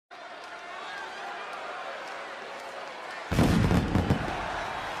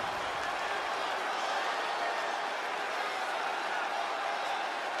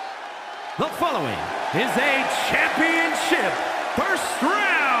The following is a championship first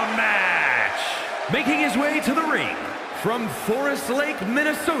round match. Making his way to the ring from Forest Lake,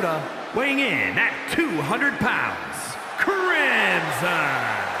 Minnesota, weighing in at 200 pounds, Crimson.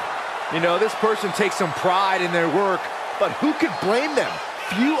 You know, this person takes some pride in their work, but who could blame them?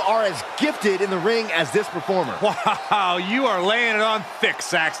 Few are as gifted in the ring as this performer. Wow, you are laying it on thick,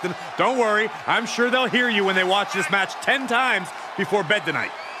 Saxton. Don't worry, I'm sure they'll hear you when they watch this match 10 times before bed tonight.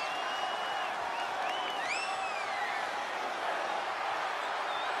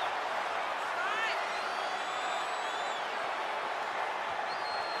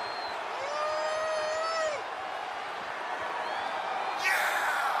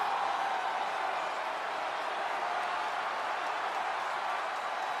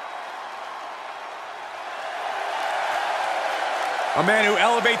 A man who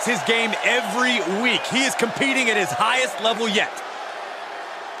elevates his game every week. He is competing at his highest level yet.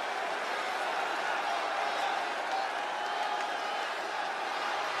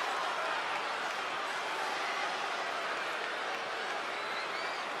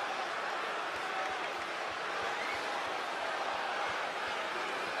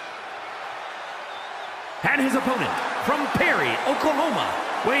 And his opponent from Perry, Oklahoma,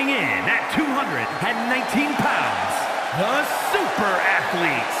 weighing in at 219 pounds. The Super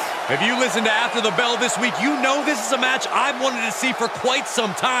Athletes. If you listen to After the Bell this week, you know this is a match I've wanted to see for quite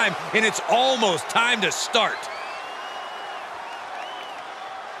some time, and it's almost time to start.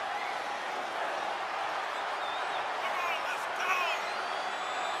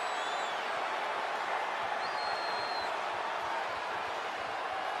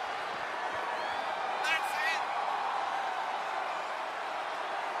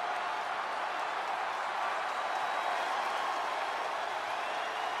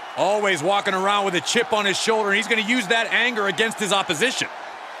 Always walking around with a chip on his shoulder, and he's going to use that anger against his opposition.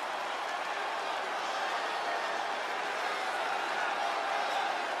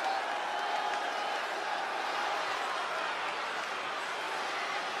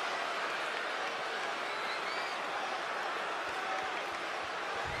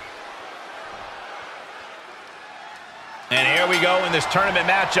 And here we go in this tournament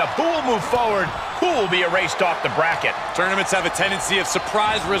matchup. Who will move forward? Who will be erased off the bracket? Tournaments have a tendency of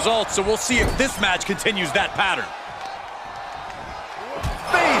surprise results, so we'll see if this match continues that pattern.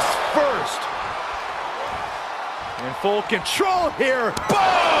 Face first. In full control here.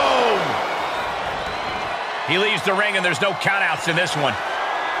 Boom! He leaves the ring, and there's no countouts in this one.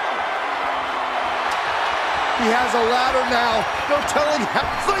 He has a ladder now. No telling how.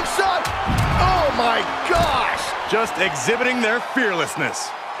 Slingshot! Oh my gosh! Just exhibiting their fearlessness.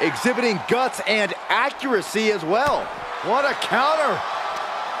 Exhibiting guts and accuracy as well. What a counter.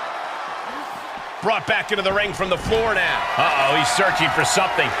 Brought back into the ring from the floor now. Uh-oh, he's searching for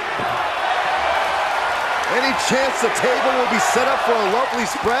something. Any chance the table will be set up for a lovely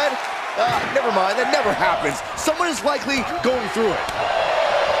spread? Never mind, that never happens. Someone is likely going through it.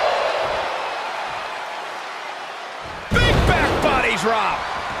 Big back body drop.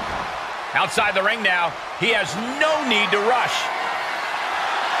 Outside the ring now, he has no need to rush.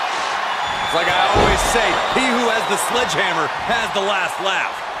 It's like I always say, he who has the sledgehammer has the last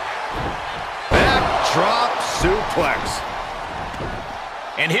laugh. Backdrop suplex.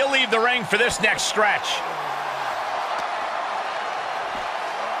 And he'll leave the ring for this next stretch.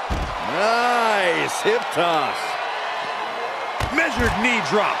 Nice hip toss. Measured knee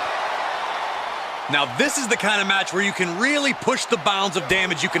drop. Now this is the kind of match where you can really push the bounds of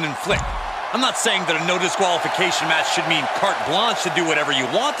damage you can inflict. I'm not saying that a no disqualification match should mean carte blanche to do whatever you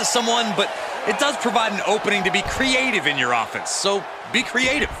want to someone, but it does provide an opening to be creative in your offense, so be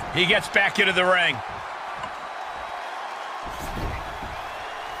creative. He gets back into the ring.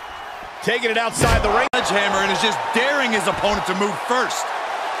 Taking it outside the ring. Sledgehammer and is just daring his opponent to move first.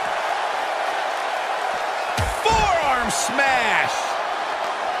 Forearm smash.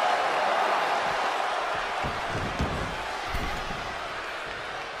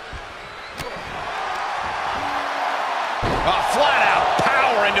 Flat out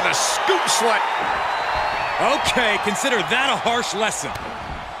power into the scoop slut. Okay, consider that a harsh lesson.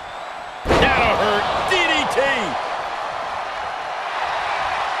 That'll hurt. DDT.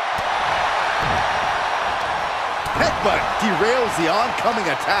 Headbutt derails the oncoming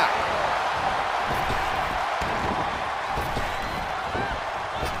attack.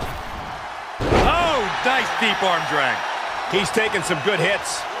 Oh, nice deep arm drag. He's taking some good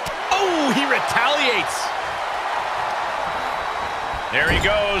hits. Oh, he retaliates. There he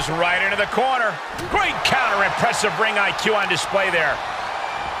goes, right into the corner. Great counter, impressive ring IQ on display there.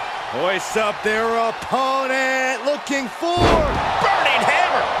 Hoists up their opponent, looking for burning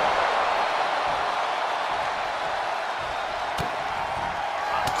hammer.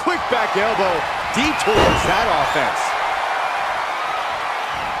 back elbow detours that offense.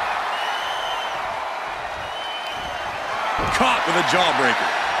 Caught with a jawbreaker.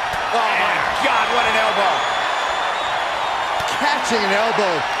 Oh my God, what an elbow. Catching an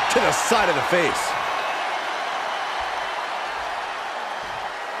elbow to the side of the face.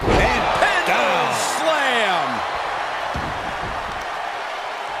 And down slam.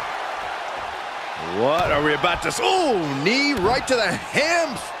 What are we about to... Oh, knee right to the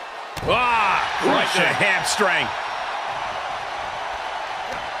hams. Right to the hamstring.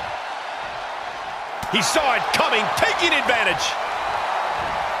 He saw it coming, taking advantage.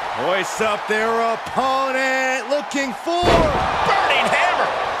 Hoists up their opponent, looking for... Burning hammer.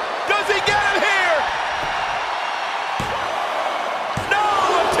 Does he get him here? No,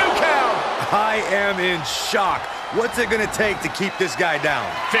 a 2 count. I am in shock. What's it going to take to keep this guy down?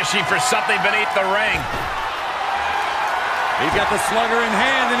 Fishing for something beneath the ring. He's got the slugger in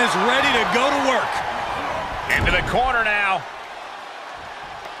hand and is ready to go to work. Into the corner now.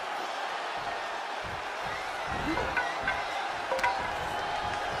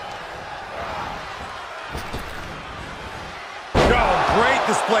 Great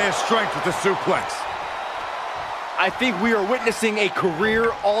display of strength with the suplex. I think we are witnessing a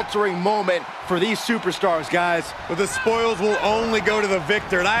career-altering moment for these superstars, guys. But the spoils will only go to the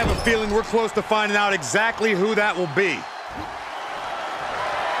victor, and I have a feeling we're close to finding out exactly who that will be.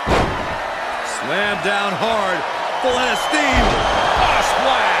 Slam down hard, full head of steam. Oh,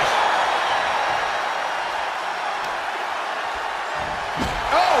 splash.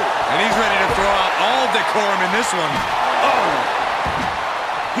 Oh! And he's ready to throw out all decorum in this one. Oh!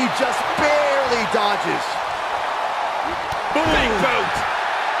 He just barely dodges. Boom. Big boot.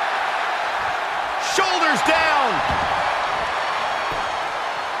 Shoulders down.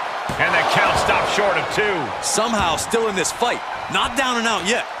 And the count stopped short of 2. Somehow still in this fight. Not down and out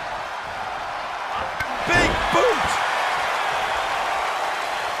yet. Big boot.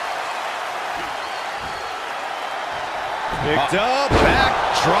 Picked up,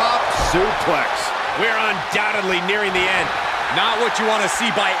 backdrop suplex. We're undoubtedly nearing the end. Not what you want to see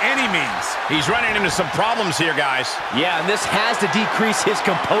by any means. He's running into some problems here, guys. Yeah, and this has to decrease his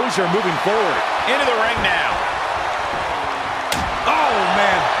composure moving forward. Into the ring now. Oh,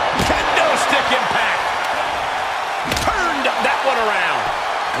 man. Kendo stick impact. Turned that one around.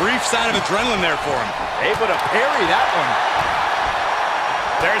 Brief sign of adrenaline there for him. Able to parry that one.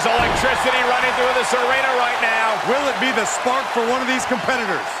 There's electricity running through this arena right now. Will it be the spark for one of these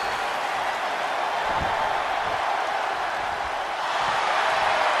competitors?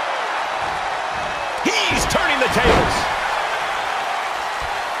 He's turning the tables.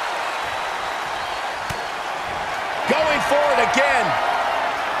 Going for it again.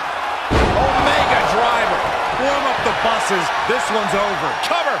 Omega driver. Warm up the buses. This one's over.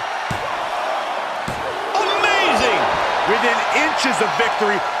 Cover. Amazing. Within inches of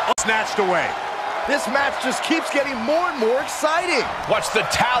victory, snatched away. This match just keeps getting more and more exciting. What's the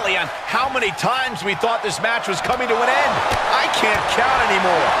tally on how many times we thought this match was coming to an end? I can't count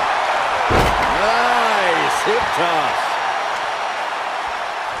anymore. Nice hip toss.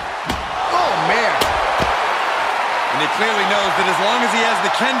 Oh, man. And he clearly knows that as long as he has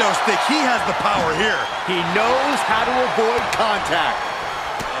the kendo stick, he has the power here. He knows how to avoid contact.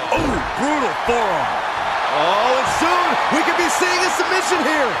 Oh, brutal forearm. Oh, and soon we could be seeing a submission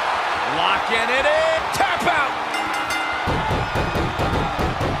here. Locking it in. Tap out.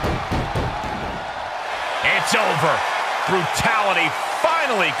 It's over. Brutality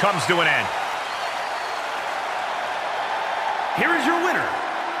finally comes to an end. Here is your winner,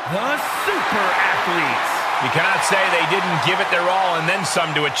 the Super Athletes. You cannot say they didn't give it their all and then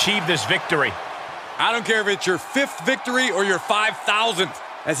some to achieve this victory. I don't care if it's your 5th victory or your 5,000th.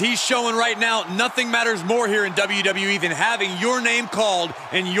 As he's showing right now, nothing matters more here in WWE than having your name called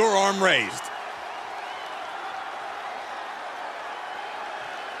and your arm raised.